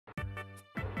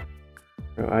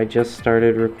I just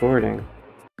started recording.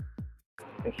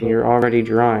 You're already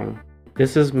drawing.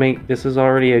 This is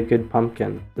already a good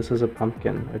pumpkin. This is a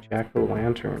pumpkin, a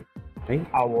jack-o'-lantern, right?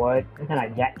 Oh, what? It's not a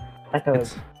jack.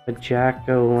 It's a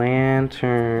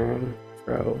jack-o'-lantern,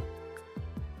 bro.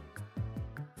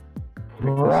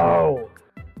 Bro!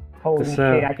 Holy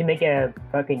shit, I can make a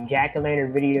fucking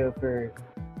jack-o'-lantern video for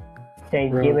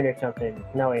Thanksgiving or something.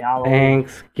 No, wait, Halloween.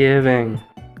 Thanksgiving.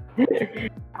 Give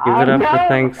it up for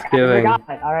Thanksgiving.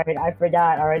 I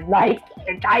forgot. Alright, like,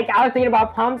 I was thinking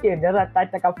about pumpkin. That's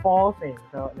like a fall thing.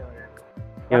 So, no.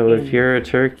 Yo, if you're a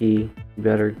turkey, you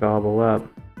better gobble up.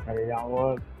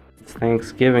 It's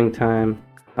Thanksgiving time.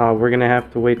 Oh, we're gonna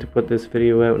have to wait to put this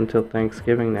video out until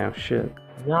Thanksgiving now. Shit.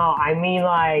 No, I mean,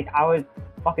 like, I was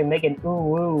fucking making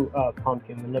ooh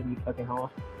pumpkin. Wouldn't that be fucking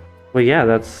awesome? Well, yeah,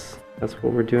 that's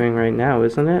what we're doing right now,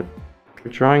 isn't it?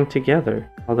 We're drawing together.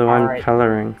 Although I'm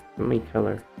coloring. Let me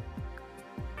color.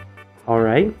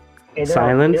 Alright.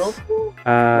 Silence.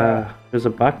 There's a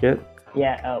bucket.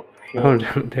 Yeah, oh, shit. Oh,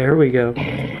 there we go.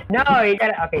 No, you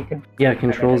gotta, okay. Yeah,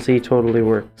 Control Z totally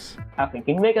works. Okay,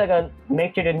 can you make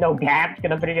make sure there's no gaps?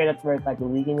 Because I'm pretty sure that's where it's like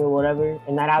leaking or whatever.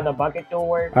 And not how the bucket will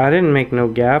work. I didn't make no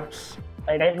gaps.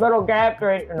 Like, there's little gaps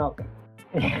right, no.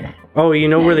 Oh, you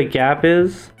know where the gap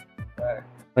is?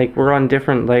 Like, we're on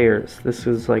different layers. This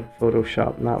is like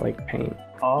Photoshop, not like paint.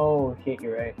 Oh, shit,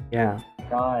 you're right. Yeah.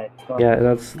 God. Yeah,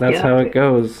 that's how it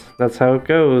goes. That's how it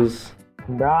goes.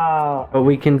 Bro. But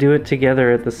we can do it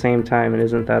together at the same time, and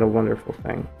isn't that a wonderful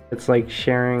thing? It's like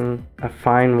sharing a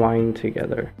fine wine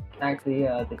together. Actually,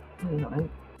 okay,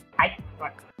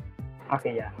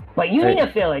 yeah. But you need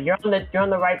to fill it. You're on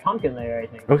the right pumpkin layer, I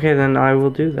think. Okay, then I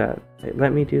will do that.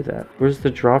 Let me do that. Where's the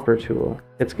dropper tool?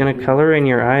 It's gonna color in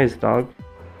your eyes, dog.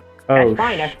 Oh,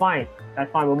 that's fine.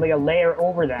 That's fine. We'll make a layer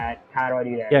over that. How do I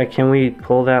do that? Yeah, can we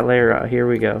pull that layer out? Here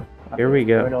we go. Here we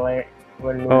go.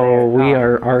 Oh, we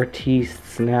are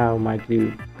artistes now, my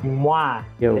dude. Mwah.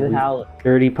 Yo,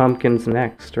 Dirty Pumpkin's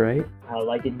next, right? I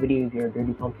like this video if you're a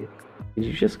dirty pumpkin. Did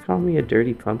you just call me a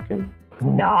dirty pumpkin?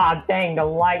 Nah, dang, to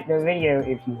like the video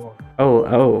if you want.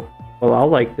 Oh. Well, I'll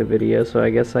like the video, so I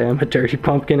guess I am a dirty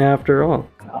pumpkin after all.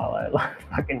 Oh, I like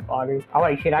fucking poggers. Oh,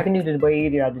 wait, shit, I can do this way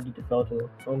easier. I have to do the fill tool.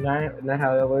 Isn't that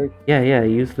how that works? Yeah,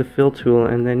 use the fill tool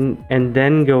and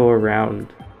then go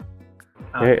around.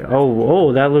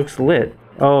 Oh, that looks lit.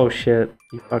 Oh, shit.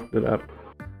 You fucked it up.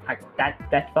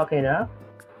 That's fucking up?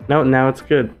 No, now it's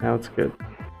good. Now it's good.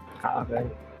 Oh, okay.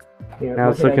 Now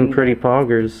it's looking pretty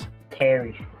poggers.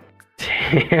 Terry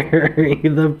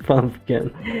the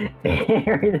pumpkin.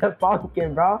 Terry the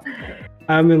pumpkin, bro.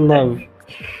 I'm in love.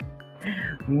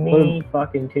 Me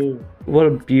fucking too. What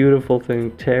a beautiful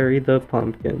thing. Terry the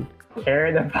pumpkin.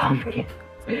 Terry the pumpkin.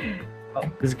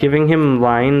 Is giving him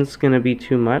lines gonna be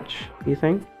too much, you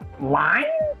think? Lines?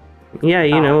 Yeah,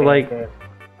 you know, like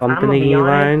company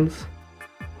lines.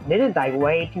 This is like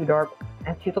way too dark.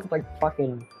 That shit looks like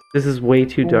fucking... This is way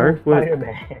too dark? What?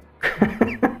 Spider-Man.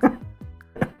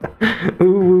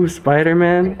 Ooh,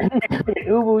 Spider-Man.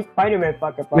 Ooh, Spider-Man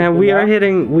fucking. Man, we are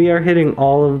hitting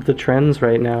all of the trends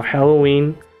right now.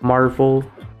 Halloween, Marvel,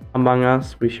 Among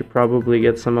Us. We should probably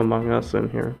get some Among Us in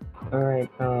here. Alright,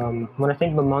 when I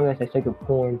think of Among Us, I think of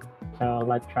porn. So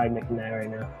let's try making that right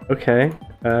now. Okay,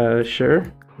 sure.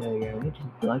 There we go. It's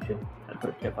just blushing. That's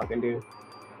what you fucking do.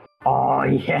 Oh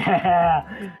yeah!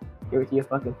 You ever see a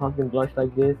fucking pumpkin blush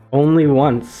like this? Only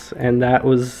once, and that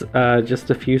was just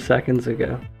a few seconds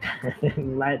ago.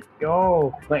 Let's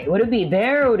go. Wait, would it be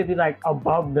there or would it be like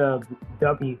above the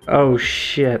W? Oh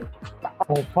shit.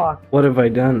 Oh fuck. What have I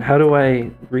done? How do I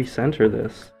recenter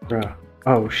this? Bruh.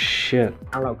 Oh shit.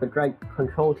 I don't know, could try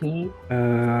Control T?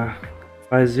 I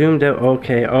zoomed out.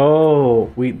 Okay.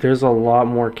 Oh, there's a lot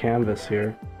more canvas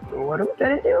here. What am I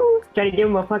trying to do? Trying to give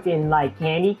him a fucking, like,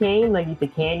 candy cane? Like he's the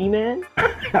candy man?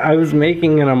 I was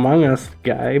making an Among Us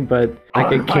guy, but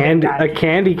like a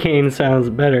candy cane sounds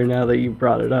better now that you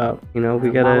brought it up. You know, we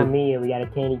got a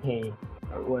candy cane.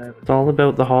 Or whatever. It's all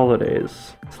about the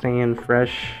holidays. Staying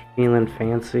fresh, feeling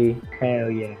fancy. Hell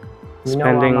yeah.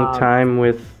 Spending time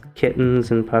with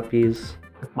kittens and puppies.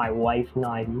 With my wife,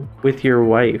 Nivy. With your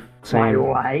wife. Same. My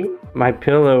wife? My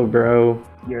pillow, bro.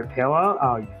 Your pillow?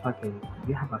 Oh, you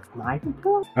have a Nivy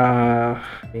pillow?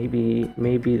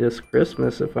 Maybe this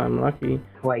Christmas if I'm lucky.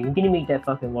 Wait, you gonna make that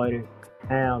fucking lighter?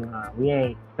 Hell nah, we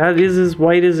ain't. That is as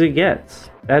white as it gets.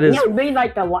 That is. Yeah, making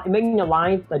the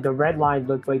lines, like the red lines,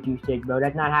 look way too thick, bro.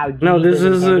 That's not how. No, this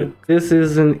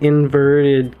is an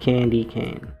inverted candy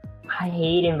cane. I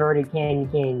hate inverted candy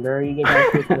cane, bro. You get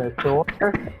that shit from the store.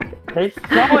 They're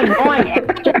so annoying.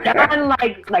 It's done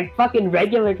like fucking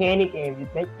regular candy games.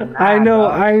 It makes me mad, I know, bro.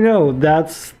 I know.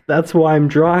 That's why I'm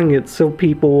drawing it, so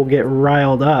people will get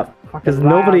riled up. Because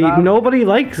nobody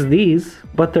likes these,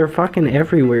 but they're fucking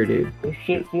everywhere, dude. This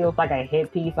shit feels like a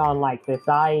hit piece on like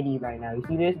society right now. You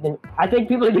see this? Then I think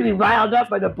people are getting riled up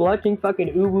by the blushing fucking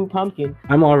uwu pumpkin.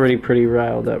 I'm already pretty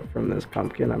riled up from this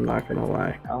pumpkin, I'm not gonna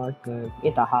lie. Oh, it's good.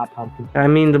 It's a hot pumpkin. I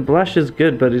mean, the blush is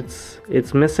good, but it's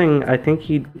missing. I think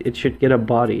it should get a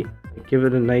body. Give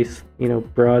it a nice, you know,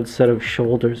 broad set of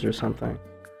shoulders or something.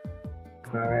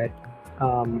 Alright.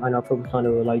 I know people trying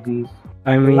to like these.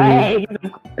 I mean, legs.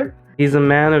 he's a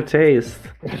man of taste.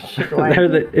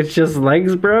 It's just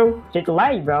legs, bro? Just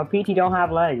legs, bro. PT don't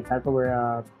have legs. That's what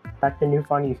we're, that's the new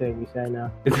funny thing we say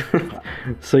now.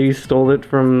 So you stole it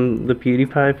from the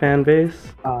PewDiePie fan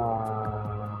base?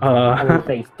 I would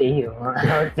say steal.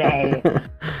 I would say...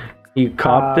 You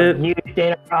copped it? Used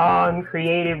in our own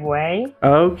creative way.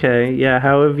 Okay, yeah.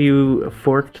 How have you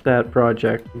forked that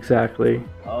project exactly?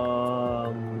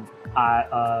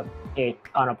 It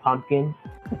on a pumpkin,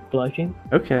 blushing.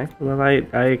 Okay, well I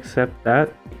accept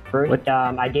that. First, what?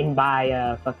 I didn't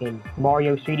buy fucking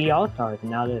Mario 3D All-Stars,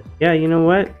 and now this. Yeah, you know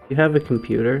what? You have a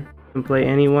computer. You can play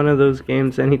any one of those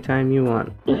games anytime you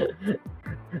want.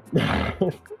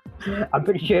 I'm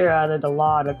pretty sure that the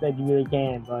law that said you really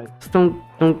can, but... Just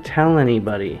don't tell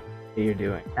anybody that you're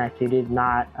doing. Actually, it is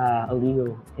not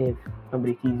illegal if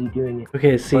somebody sees you doing it.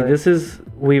 Okay, see, but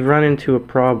we've run into a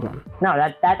problem. No,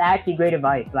 that's actually great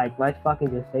advice. Like, let's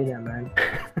fucking just say that, man.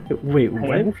 Wait, hey,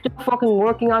 what? Are you still fucking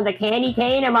working on the candy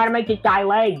cane? I'm gonna make this guy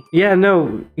legs. Yeah,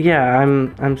 no, yeah,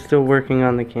 I'm still working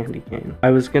on the candy cane. I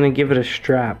was gonna give it a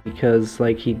strap because,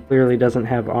 like, he clearly doesn't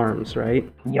have arms, right?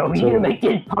 Yo, you gonna make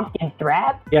this pumpkin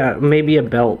strap? Yeah, maybe a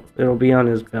belt. It'll be on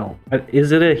his belt.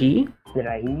 Is it a he? Did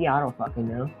I eat? I don't fucking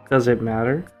know. Does it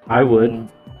matter? I would.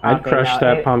 I'd crush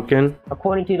that pumpkin.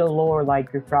 According to the lore,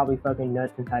 like, there's probably fucking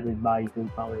nuts inside his body, so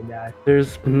he'd probably die.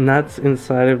 There's nuts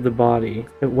inside of the body.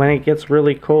 When it gets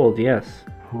really cold, yes.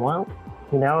 Well,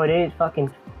 you know, it is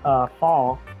fucking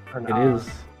fall. It is.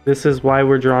 This is why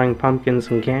we're drawing pumpkins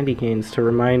and candy canes, to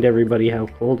remind everybody how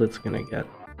cold it's gonna get.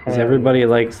 Because everybody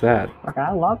likes that. Fuck,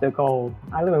 I love the cold.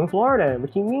 I live in Florida.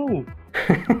 What you mean?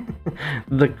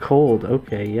 The cold,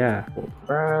 okay, yeah.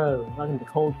 Bro, fucking the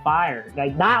cold fire.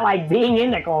 Like, not like being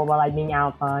in the cold, but like being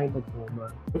outside the cold, bro.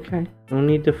 Okay, no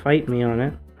need to fight me on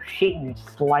it. Shit, you're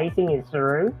slicing his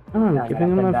throat? Oh, I'm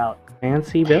giving him a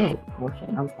fancy belt. Well, shit,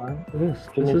 I'm fine. This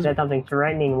Shouldn't have said something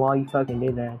threatening while you fucking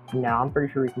did that. No, I'm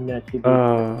pretty sure we can do that too.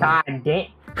 God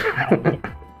damn.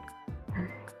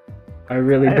 I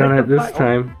really done it this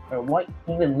time. What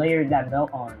even layered that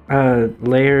belt on?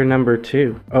 Layer number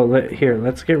 2. Oh, here,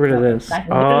 let's get rid of this.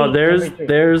 Oh,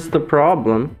 there's the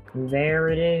problem. There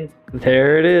it is.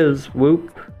 There it is.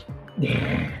 Whoop.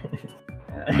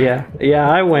 Yeah,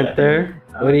 I went there.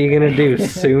 What are you gonna do?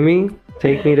 Sue me?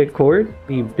 Take me to court?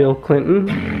 You Bill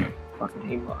Clinton? Fucking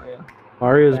hate Mario.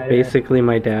 Mario's basically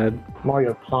my dad.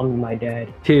 Mario plumbed my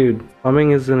dad. Dude,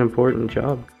 plumbing is an important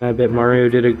job. I bet Mario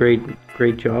did a great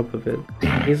job of it.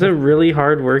 He's a really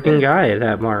hard-working guy,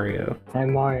 that Mario. That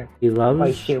Mario. He loves...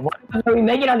 Wait, shit, what are we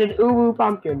making on this uwu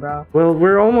pumpkin, bro? Well,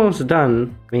 we're almost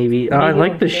done, maybe. Oh, I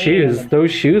like the shoes.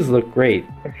 Those shoes look great.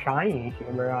 They're shiny and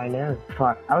shit, bro, I know.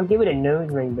 Fuck, I would give it a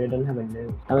nose ring, but it doesn't have a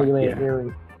nose. I would give it an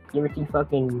earring. You ever see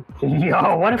fucking...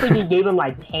 Yo, what if we just gave him,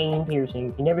 like, pain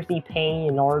piercings? You never see pain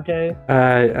in Naruto?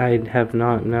 I have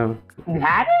not, no. You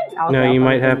haven't? No, you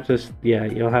might have to... Yeah,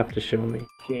 you'll have to show me.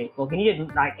 Shit. Well, can you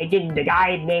just, like... the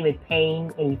guy's name is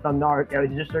Pain, and he's from Naruto.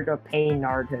 Just search up Pain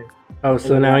Naruto. Oh,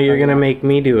 so now you're gonna make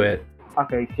me do it.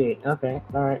 Okay, shit. Okay,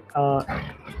 alright.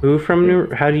 Who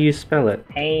from How do you spell it?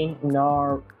 Pain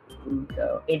Naruto.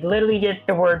 It's literally just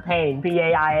the word pain.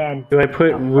 P-A-I-N. Do I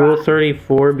put Rule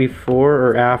 34 before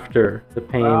or after the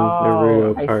Pain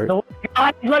Naruto part?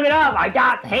 Look it up. I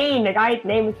got Pain. The guy's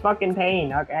name is fucking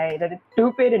Pain. Okay, that's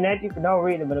stupid and that's for no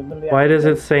reason. But why does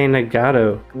it say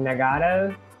Nagato?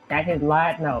 Nagato? That's his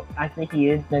last. No, I think he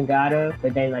is Nagato,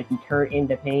 but then like he turned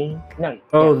into Pain. No.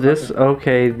 Oh, this.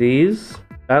 Okay, these.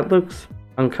 That looks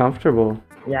uncomfortable.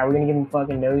 Yeah, we're gonna give him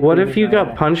fucking nose. What if you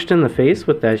got punched in the face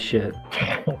with that shit?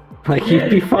 Like, you'd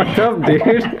be fucked up,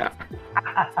 dude.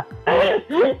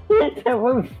 That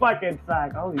would fucking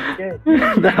suck. Holy shit.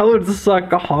 That would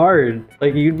suck hard.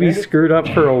 Like, you'd be screwed up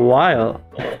for a while.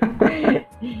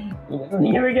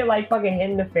 You ever get, like, fucking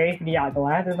hit in the face with your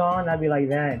glasses on? That'd be like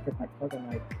that. Just, like, fucking,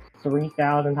 like,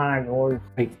 3,000 times worse.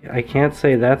 I can't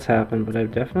say that's happened, but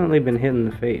I've definitely been hit in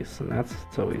the face, and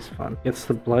it's always fun. Gets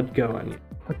the blood going.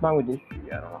 What's wrong with this tree?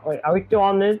 I don't know. Wait, are we still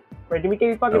on this? Wait, did we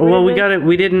get fucking Well, we got it.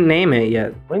 We didn't name it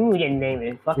yet. What do you mean we didn't name it?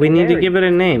 It's fucking We need to Mary. give it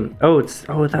a name. Oh, it's...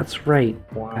 Oh, that's right.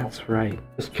 Wow. That's right.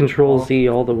 Just Control Z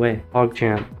all the way.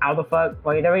 PogChamp. How the fuck?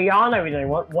 Wait, are we on everything?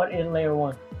 What is layer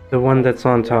 1? The one that's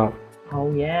on top.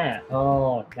 Oh, yeah.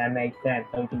 Oh, that makes sense.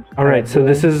 So we can Alright, so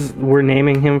this is... We're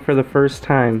naming him for the first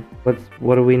time.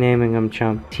 What are we naming him,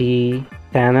 Chump?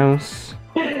 Thanos?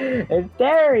 It's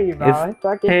Terry, bro. It's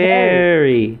fucking Terry.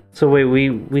 Terry! So wait,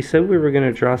 we said we were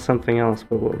gonna draw something else,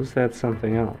 but what was that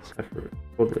something else? I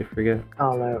totally forget.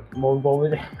 Oh, no. What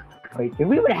was it? Wait, did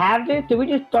we even have this? Did we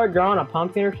just start drawing a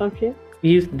pumpkin or some shit?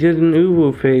 You did an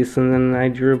uwu face, and then I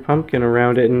drew a pumpkin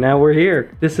around it, and now we're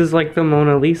here. This is like the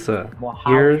Mona Lisa. Well,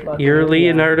 how You're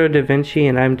Leonardo da Vinci,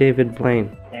 and I'm David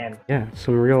Blaine. Damn. Yeah,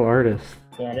 some real artists.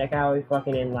 Yeah, that guy was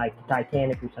fucking in, like,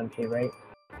 Titanic or some shit, right?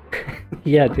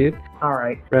 Yeah, dude.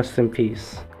 Alright. Rest in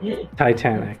peace.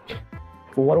 Titanic.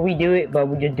 Well, what do we do it, but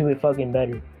we just do it fucking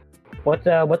better? What's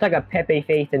like a Pepe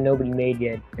face that nobody made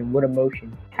yet? And what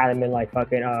emotion? Had him in, like,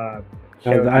 fucking,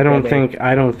 I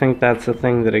don't think that's a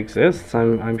thing that exists.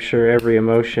 I'm sure every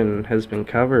emotion has been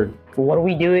covered. Well, what do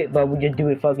we do it, but we just do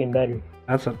it fucking better?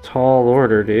 That's a tall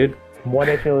order, dude. What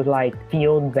if it was like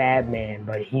Field Batman,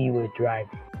 but he was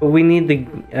driving? But we need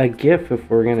a GIF if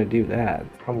we're gonna do that.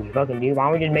 Come on, fucking dude. Why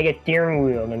don't we just make a steering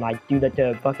wheel and like do that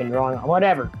to fucking drawing?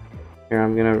 Whatever. Here,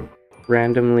 I'm gonna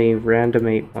randomly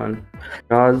randomate one.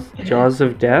 Jaws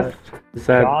of Death? Is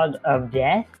that... Jaws of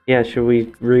Death? Yeah, should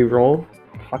we re-roll?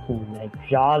 Fucking like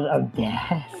Jaws of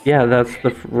Death. Yeah, that's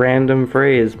the random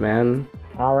phrase, man.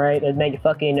 Alright, let's make a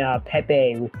fucking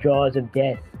Pepe with Jaws of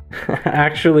Death.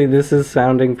 Actually, this is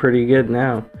sounding pretty good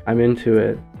now. I'm into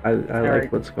it. I Alright.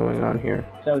 like what's going on here.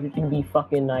 So you can be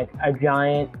fucking like a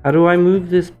giant... How do I move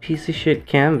this piece of shit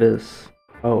canvas?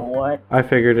 Oh, What? I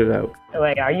figured it out.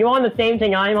 Wait, are you on the same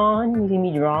thing I'm on? You see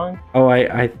me drawing? Oh,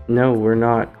 no, we're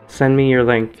not. Send me your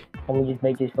link. Let me just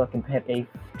make this fucking Pepe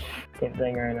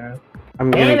thing right now. I'm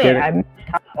gonna Damn get it! it. I'm...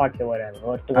 Okay, whatever.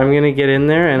 What's the I'm gonna get in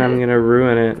there and I'm gonna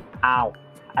ruin it. Ow.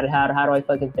 How do I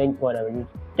fucking think? Whatever. You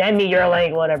send me your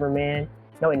link, whatever, man.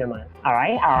 No, wait, never mind.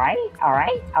 Alright.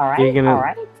 You're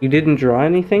gonna... You didn't draw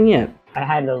anything yet? I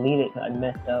had to delete it because I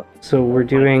messed up. So we're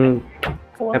doing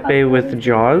Pepe with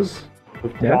Jaws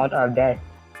of Death? Jaws of Death.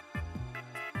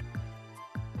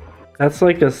 That's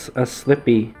like a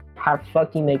Slippy. How the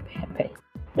fuck do you make Pepe?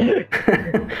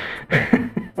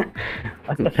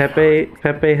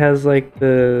 Pepe has like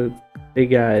the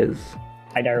big eyes.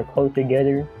 Like they're close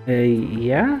together.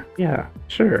 Yeah,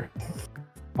 sure.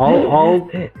 I'll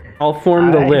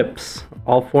form the Alright. lips.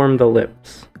 I'll form the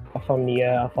lips. I'll fold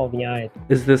the eyes.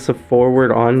 Is this a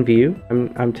forward on view?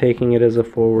 I'm taking it as a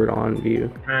forward on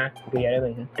view. Yeah, that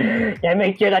makes sense. Yeah,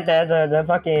 make sure that the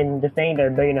fucking the thing they're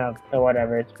big enough or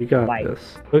whatever. It's You got like,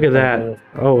 this. Look at that.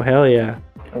 Oh hell yeah.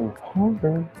 Oh,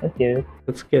 let's do it.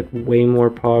 Let's get way more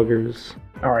poggers.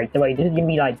 Alright, so wait, this is gonna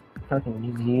be like fucking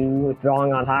you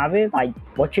drawing on top of it? Like,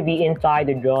 what should be inside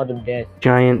the Jaws of Death?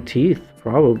 Giant teeth,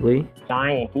 probably.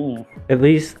 Giant teeth. At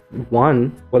least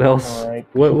one. What else? Alright.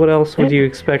 What else would you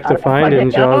expect to find in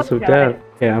Jaws of Okay. Death?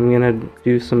 Yeah, I'm gonna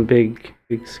do some big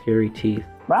scary teeth.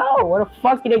 Bro, where the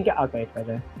fuck did it go? Okay, it's right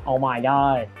there. Oh my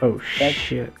god. Oh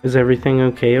shit. Is everything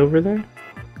okay over there?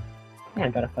 Yeah, I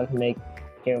gotta fucking make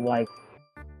him like...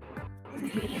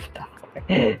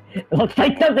 It looks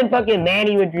like something fucking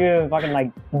Manny would do, fucking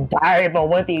like Diary of a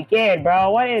Wimpy Kid, bro.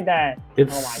 What is that?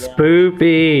 It's Oh my God.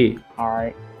 spoopy.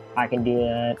 Alright, I can do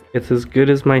that. It's as good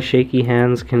as my shaky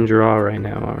hands can draw right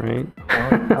now, alright?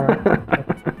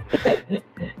 Alright.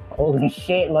 Holy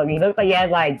shit, look, he looks like he has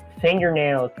like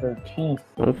fingernails for teeth.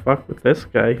 Don't fuck with this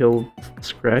guy, he'll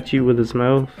scratch you with his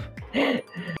mouth. You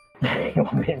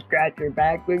want me to scratch your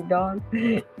back, big dog?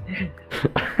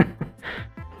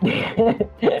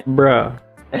 Bruh.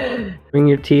 Bring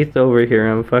your teeth over here,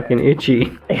 I'm fucking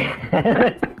itchy.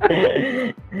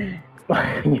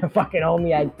 Your fucking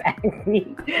homie has back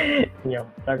knee. You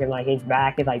know, fucking like his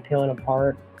back is like peeling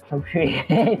apart. Some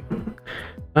shit.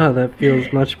 Oh, that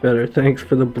feels much better. Thanks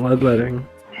for the bloodletting.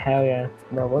 Hell yeah.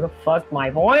 Bro, where the fuck my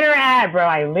pointer at, bro?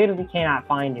 I literally cannot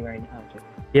find it right now.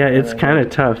 Yeah, it's kind of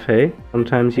tough, hey?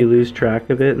 Sometimes you lose track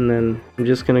of it, and then I'm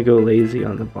just gonna go lazy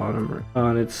on the bottom. Oh,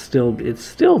 and it's still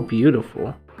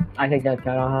beautiful. I think that's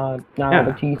kind of hard. Now Yeah.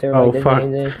 the teeth are Oh, like fuck.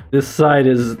 this.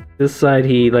 This side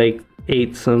he like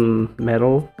ate some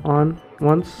metal on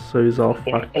once, so he's all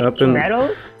fucked up. And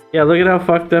metal? yeah, look at how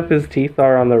fucked up his teeth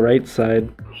are on the right side.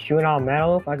 Chewing on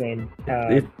metal? Fucking,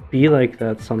 It be like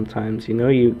that sometimes, you know?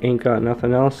 You ain't got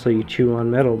nothing else, so you chew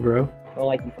on metal, bro. or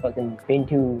like you fucking been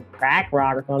to crack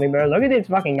rock or something, bro. Look at this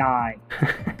fucking guy.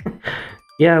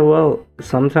 Yeah, well,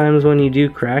 sometimes when you do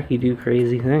crack, you do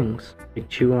crazy things. Like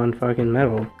chew on fucking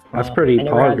metal. That's pretty I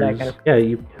never had that poggers. kind of-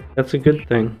 Yeah, that's a good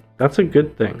thing. That's a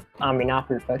good thing. I mean, not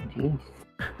for fucking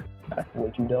teeth. That's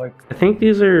way too dark. I think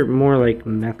these are more like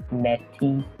meth. Meth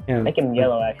teeth. Yeah. Make them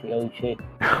yellow, actually. Holy shit.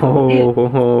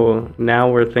 Oh, now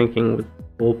we're thinking with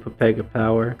full Pepega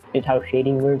power. It's how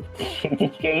shading works.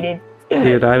 It's shaded.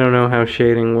 Dude, I don't know how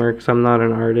shading works. I'm not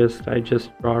an artist. I just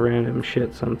draw random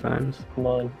shit sometimes. Come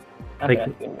on. Like- Okay,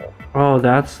 that's good enough. Oh,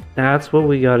 that's what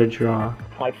we gotta draw.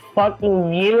 My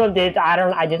fucking view of this,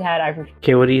 I just had,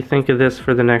 Okay, what do you think of this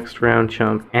for the next round,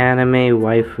 Chump? Anime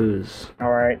waifus.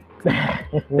 Alright.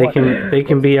 They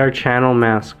can be our channel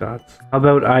mascots. How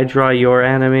about I draw your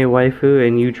anime waifu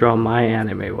and you draw my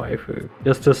anime waifu?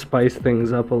 Just to spice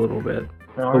things up a little bit.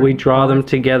 But we draw them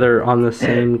together on the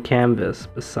same canvas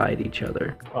beside each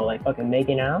other. Oh, like fucking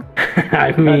making out?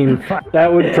 I mean,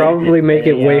 that would probably make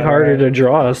it way harder to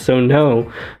draw, so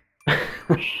no.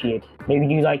 Shit. Maybe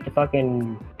do like the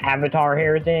fucking avatar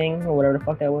hair thing, or whatever the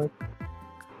fuck that was.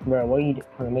 Bro, what you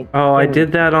do? Oh, I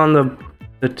did that on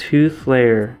the tooth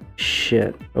layer.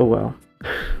 Shit. Oh well.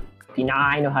 See, now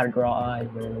I know how to draw eyes,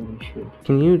 bro. Shit.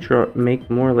 Can you make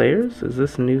more layers? Is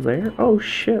this a new layer? Oh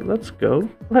shit, let's go.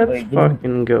 Let's Wait,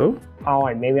 fucking go. Oh,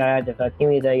 wait, maybe I had to fuck. Give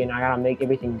me a second. I gotta make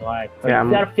everything black. Yeah,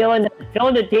 You gotta fill in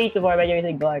the teeth before I make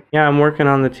everything black. Yeah, I'm working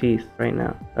on the teeth right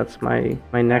now. That's my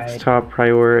next Right. top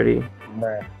priority.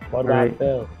 Bruh. What Right. about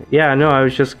Phil? Yeah, no, I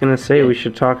was just gonna say we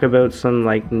should talk about some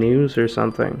like news or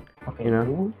something. Okay, You know?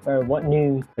 news? Or what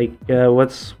news? Like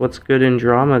what's good in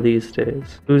drama these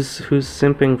days? Who's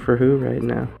simping for who right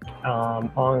now? On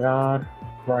God.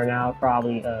 Right now,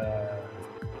 probably,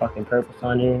 fucking Purple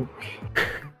Sunday.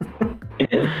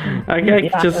 That guy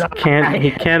just can't.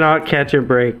 He cannot catch a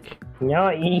break. You know,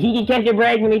 he can catch a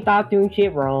break when he thought doing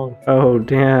shit wrong. Oh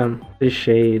damn, the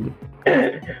shade.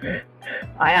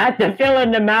 I have to fill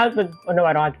in the mouth with. Oh no,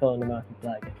 I don't have to fill in the mouth with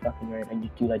black. It's fucking red. I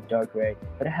just do like dark red.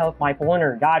 What the hell is my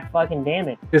pointer? God fucking damn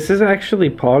it. This is actually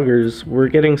poggers. We're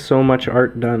getting so much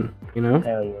art done. You know?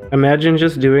 Hell yeah. Imagine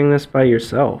just doing this by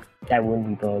yourself. That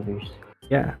wouldn't be poggers.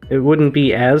 Yeah, it wouldn't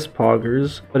be as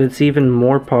poggers, but it's even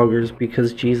more poggers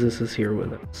because Jesus is here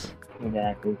with us.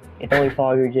 Exactly. It's only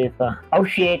poggers if. Oh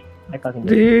shit. I fucking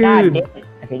did. Dude. God damn it.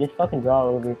 Okay, just fucking draw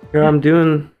over. Here I'm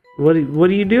doing. What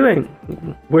are you doing?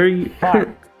 Where are you? Fuck.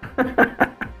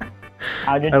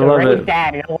 I'll just I love erase it.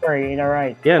 that. Don't worry. It's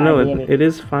alright. Yeah, no, God damn it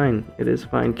is fine. It is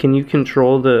fine. Can you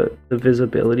control the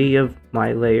visibility of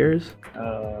my layers?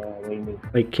 What do you mean?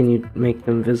 Like, can you make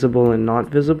them visible and not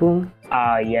visible?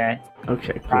 Yeah.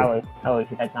 Okay, cool. Probably. Oh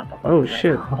shit, that's not the Oh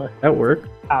shit, that worked.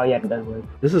 Oh yeah, it does work.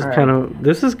 This is Alright.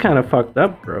 this is kind of fucked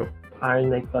up, bro. I always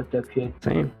make fucked up shit.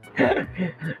 Same.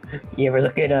 You ever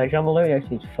look at Chump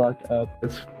Actually, it's fucked up.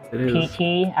 It is.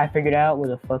 PT, I figured out, was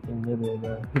a fucking liberal,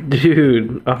 bro.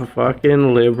 Dude, a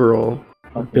fucking liberal.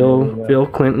 Fucking liberal, bro. Bill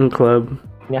Clinton club.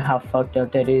 You know how fucked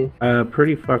up that is?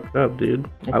 Pretty fucked up, dude.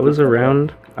 That's I was fucked up.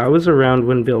 around. I was around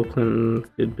when Bill Clinton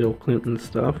did Bill Clinton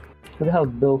stuff. Who the hell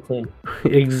is Bill Clinton?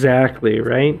 Exactly,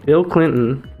 right? Bill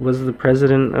Clinton was the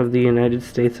president of the United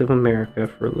States of America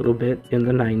for a little bit in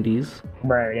the 90s.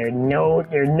 Bro, there's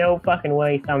no fucking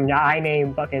way some guy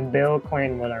named fucking Bill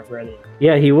Clinton was our president.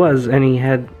 Yeah, he was, and he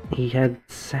had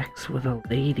sex with a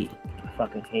lady I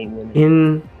fucking hate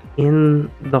women.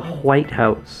 in the White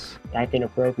House. That's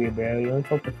inappropriate, bro. You're only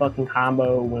supposed to fucking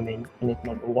combo women in this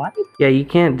moment. What? Yeah, you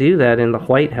can't do that in the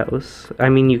White House. I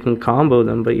mean, you can combo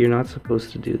them, but you're not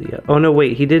supposed to do the... Oh, no,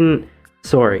 wait, he didn't...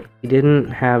 Sorry, he didn't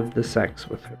have the sex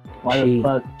with her. Why the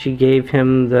fuck? She gave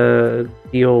him the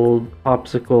old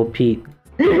popsicle Pete.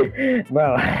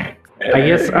 Bro.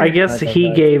 I guess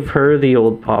he gave her the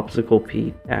old popsicle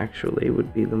Pete, actually,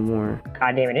 would be the more...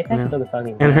 God damn it, this has to look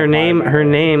fucking... And her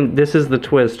name, this is the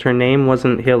twist, her name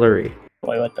wasn't Hillary.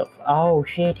 Wait, what the oh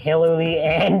shit, Hillary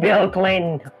and Bill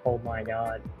Clinton! Oh my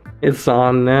god. It's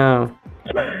on now.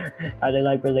 Are they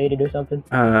like related or something?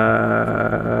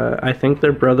 I think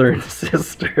they're brother and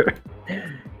sister.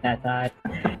 That's odd.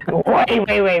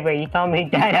 Wait, you told me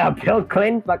that Bill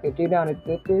Clinton fucking threw down his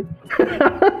sisters?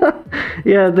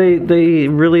 Yeah, they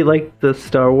really like the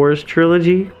Star Wars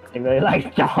trilogy. They really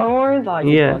like Star Wars? I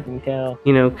can fucking tell.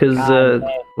 You know, because, God,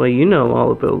 well, you know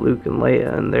all about Luke and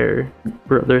Leia and their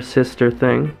brother-sister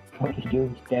thing. What you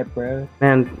doing, step bro?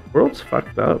 Man, world's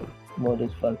fucked up. World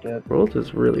is fucked up. World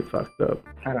is really fucked up.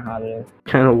 Kinda hot though.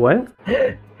 Kind of what?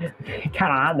 Kinda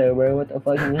hot though, bro. What the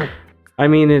fuck you mean? I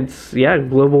mean, it's, yeah,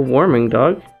 global warming,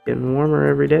 dog. Getting warmer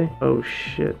every day. Oh,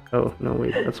 shit. Oh, no,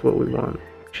 wait, that's what we want.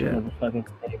 Shit. Fucking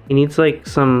He needs like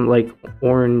some like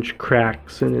orange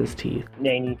cracks in his teeth.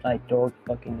 they need like dark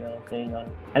fucking yellow thing on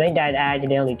it. I think that's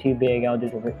accidentally too big. I'll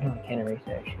just erase. No, I can't erase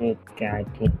that shit. God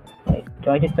damn. Wait,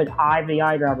 so I just put I for the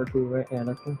eyedropper tool, right? Yeah,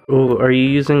 that's cool. Oh, are you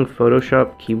using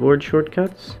Photoshop keyboard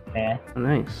shortcuts? Yeah. Oh,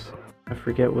 nice. I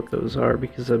forget what those are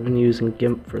because I've been using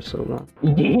GIMP for so long.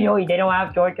 You know they don't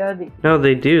have shortcuts? No,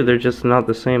 they do. They're just not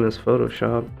the same as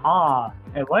Photoshop. Ah,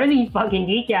 and what are these fucking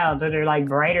decals that are like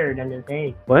brighter than the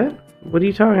thing? What? What are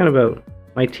you talking about?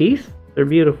 My teeth? They're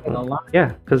beautiful. A lot.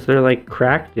 Yeah, because they're like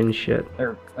cracked and shit.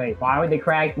 Wait, why would the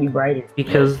cracks be brighter?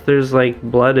 Because there's like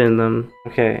blood in them.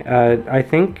 Okay,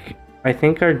 I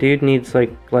think our dude needs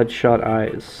like bloodshot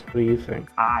eyes. What do you think?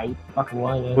 I fucking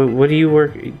want it. What do you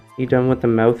work? You done with the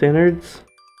mouth innards?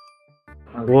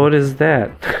 Okay. What is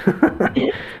that?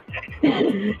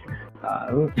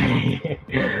 Okay,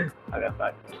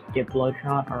 fuck. Get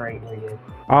bloodshot? Alright, we're good.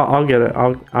 I'll get it.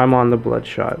 I'm on the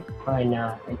bloodshot. Why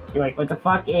not? Like, what the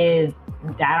fuck is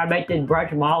that? I make this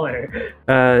brush smaller.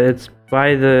 It's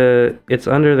by the. It's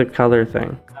under the color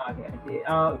thing. Okay.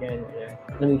 Oh, okay.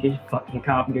 Let me just fucking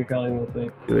copy your color real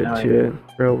quick. Do it to it,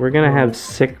 bro. We're gonna have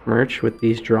sick merch with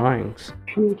these drawings.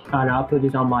 And I'll put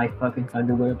this on my fucking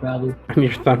underwear probably. On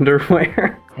your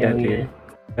thunderwear? Yeah, Hell dude.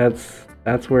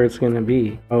 That's where it's gonna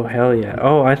be. Oh hell yeah.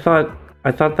 Oh, I thought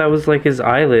that was like his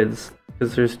eyelids,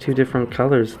 because there's two different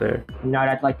colors there. No,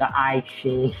 that's like the eye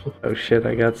shade. Oh shit,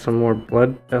 I got some more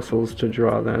blood vessels to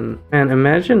draw then. Man,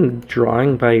 imagine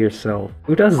drawing by yourself.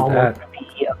 Who does that?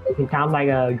 It can sound like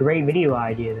a great video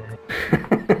idea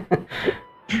then.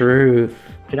 Truth.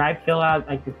 Should I fill out,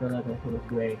 I could fill out this with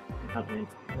gray. Something.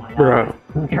 Bro.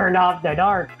 Who turned off the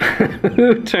dark?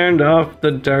 Who turned off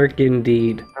the dark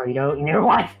indeed? Oh, you never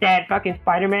watched that fucking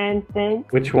Spider-Man thing?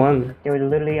 Which one? There was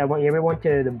literally, you ever went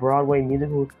to the Broadway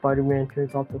musical Spider-Man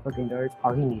turns off the fucking dark?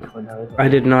 Oh, he needs one of those. I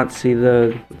did not see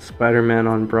the Spider-Man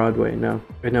on Broadway, no.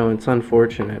 I know, it's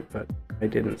unfortunate, but I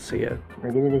didn't see it. I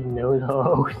did his nose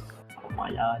holes. Oh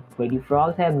my god. Wait, do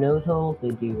frogs have nose holes?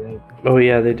 They do, right? Oh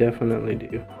yeah, they definitely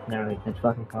do. No, wait, that's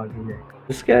fucking frog, isn't it?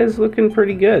 This guy's looking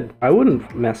pretty good. I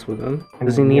wouldn't mess with him.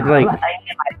 Does he need like... I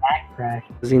get my back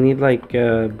crashed. Does he need like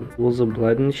pools of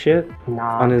blood and shit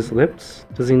Nah. on his lips?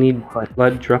 Does he need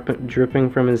blood dripping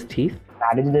from his teeth?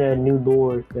 Nah, this is the new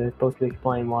lore that's supposed to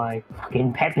explain why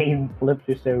fucking Pepe's lips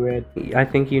are so red. I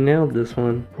think you nailed this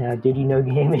one. Did you know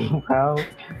gaming, bro?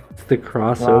 It's the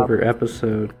crossover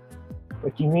episode.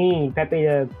 What you mean? Pepe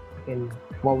the fucking...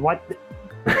 Well, what?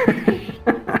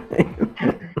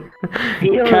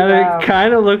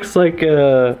 Kind of looks like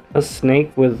a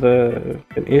snake with an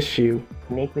issue.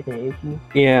 Snake with an issue?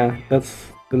 Yeah,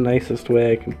 that's the nicest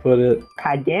way I can put it.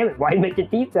 God damn it! Why make the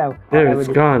teeth though? There, it's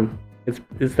gone. Is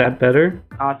that better?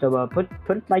 Also, put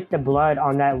like the blood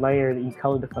on that layer that you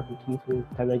colored the fucking teeth with.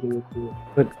 To make it look cool.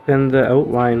 But then the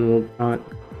outline will not.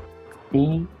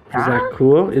 See? Is that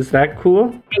cool? Is that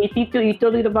cool? You still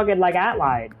do the fucking like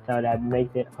outline, so that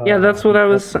makes it. Yeah, that's what I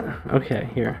was. Okay,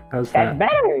 here. How's that?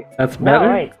 That's better. That's better.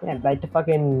 No, wait. Yeah, like the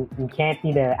fucking you can't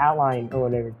see the outline or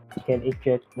whatever. It's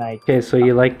just like. Okay, so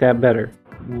you like that better?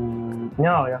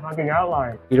 No, the fucking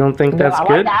outline. You don't think that's I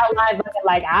good? I like the outline, but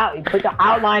like out. You put the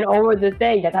outline over the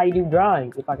thing. That's how you do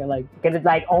drawing. You fucking like, cause it's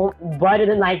like better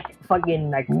than like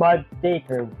fucking like mud stick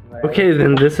or. Whatever. Okay,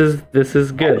 then this is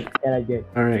good. Yeah, that's good.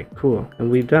 All right, cool.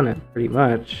 And we've done it pretty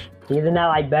much. Isn't that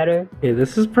like better? Yeah,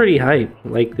 this is pretty hype.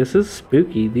 Like, this is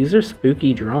spooky. These are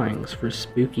spooky drawings for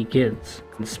spooky kids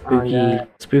and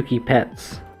spooky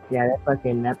pets. Yeah,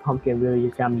 that pumpkin really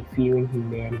just got me feeling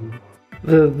humanity.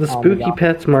 The spooky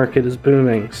pets market is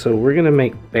booming, so we're gonna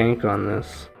make bank on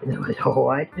this.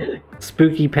 What?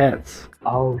 Spooky pets.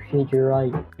 Oh shit, you're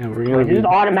right. Yeah, we're gonna This is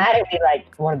automatically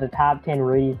like one of the top 10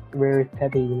 rarest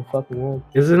Peppes in the fucking world.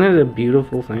 Isn't it a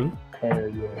beautiful thing? Hell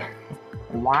yeah.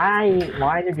 Why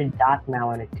are there just dots now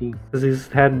on his teeth? Because he's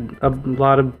had a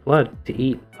lot of blood to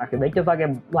eat. I can make the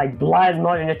fucking like blood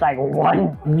more than just like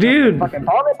one dude fucking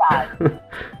polka dot.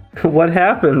 What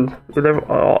happened?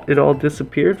 It all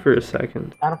disappeared for a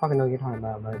second. I don't fucking know what you're talking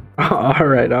about, bud.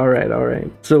 Alright.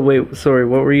 So wait, sorry,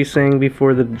 what were you saying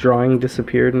before the drawing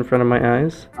disappeared in front of my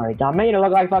eyes? Alright, I made it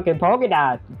look like fucking polka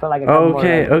dots. You put like a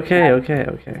okay.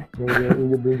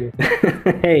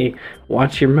 Hey,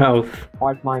 watch your mouth.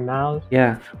 Watch my mouth?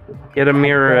 Yeah. Get a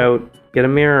mirror out,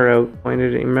 point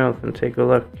it at your mouth and take a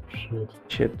look.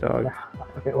 Shit, dog.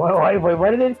 Okay, wait,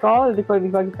 what is it called? Is it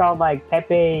fucking called like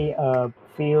Pepe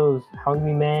Feels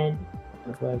Hungry Man?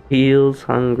 Feels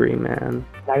Hungry Man.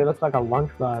 Now he looks like a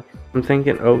lunchbox. I'm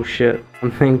thinking, oh shit.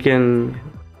 I'm thinking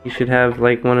you should have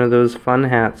like one of those fun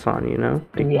hats on, you know?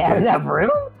 Like, yeah, is that for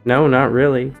real? No, not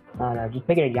really. No, just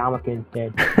make it a yarmulke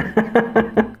instead.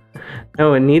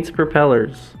 No, it needs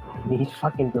propellers. These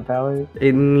fucking propellers.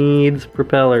 It needs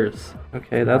propellers.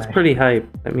 Okay, that's pretty hype.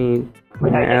 Let me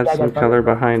add some color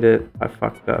behind it. I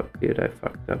fucked up, dude. I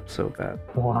fucked up so bad.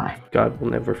 Why? God will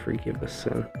never forgive a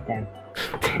sin. Damn.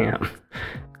 Damn.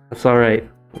 That's alright.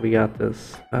 We got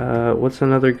this. What's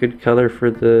another good color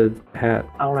for the hat?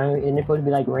 I don't know. Isn't it supposed to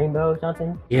be like rainbow or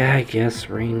something? Yeah, I guess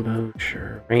rainbow.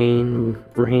 Sure.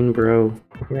 Rainbow.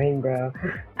 Rainbow.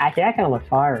 Actually, that kind of looks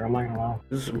fire. I'm not gonna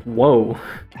lie. Whoa.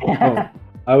 Oh,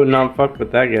 I would not fuck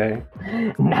with that guy.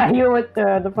 Now you're with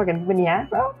the fucking mini hat,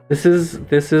 bro? This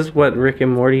is what Rick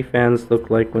and Morty fans look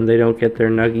like when they don't get their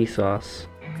nuggy sauce.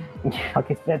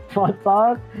 Fucking that fun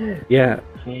sauce? Yeah,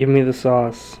 give me the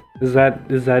sauce. Is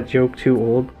that joke too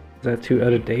old? Is that too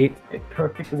out of date? It's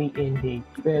perfectly in date.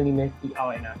 You barely missed the. Oh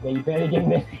wait, no. Yeah, you barely didn't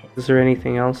miss it. Is there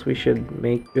anything else we should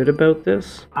make good about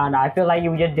this? And I feel like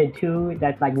you just did 2.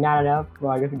 That's like not enough.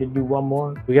 Well, I guess we could do 1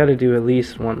 more. We got to do at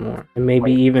least 1 more, and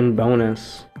maybe even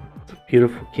bonus. It's a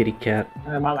beautiful kitty cat.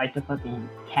 Am I like the fucking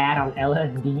cat on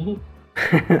LSD?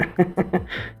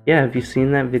 Yeah, have you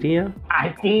seen that video?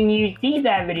 I seen you see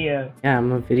that video. Yeah,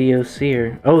 I'm a video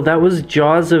seer. Oh, that was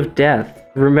Jaws of Death.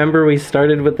 Remember we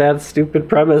started with that stupid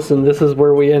premise and this is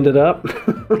where we ended up?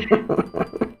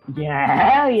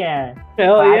 Yeah, hell yeah.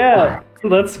 Hell yeah.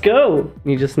 Let's go.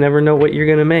 You just never know what you're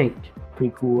gonna make.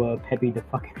 Pretty cool, Peppy the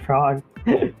fucking frog.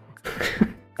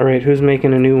 Alright, who's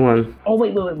making a new one? Oh,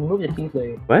 wait, remove the teeth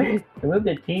layer. What? Remove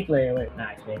the teeth layer, wait, nah,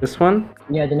 actually. This one?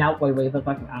 Yeah, then wait, the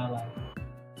fucking outline.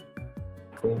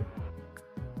 Cool.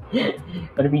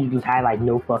 What if you just had like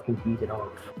no fucking teeth at all?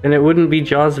 Then it wouldn't be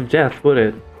Jaws of Death, would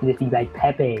it? Just be like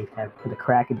Pepe, for the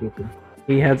crack addiction.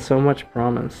 He had so much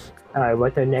promise. Alright,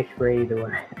 what's our next phrase or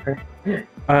whatever?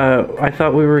 I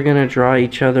thought we were gonna draw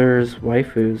each other's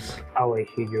waifus. Oh wait,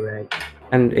 shit, you're right.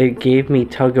 And it gave me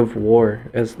tug of war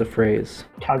as the phrase.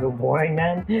 Tug of war,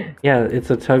 man? Yeah, it's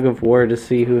a tug of war to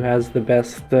see who has the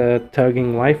best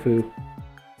tugging waifu.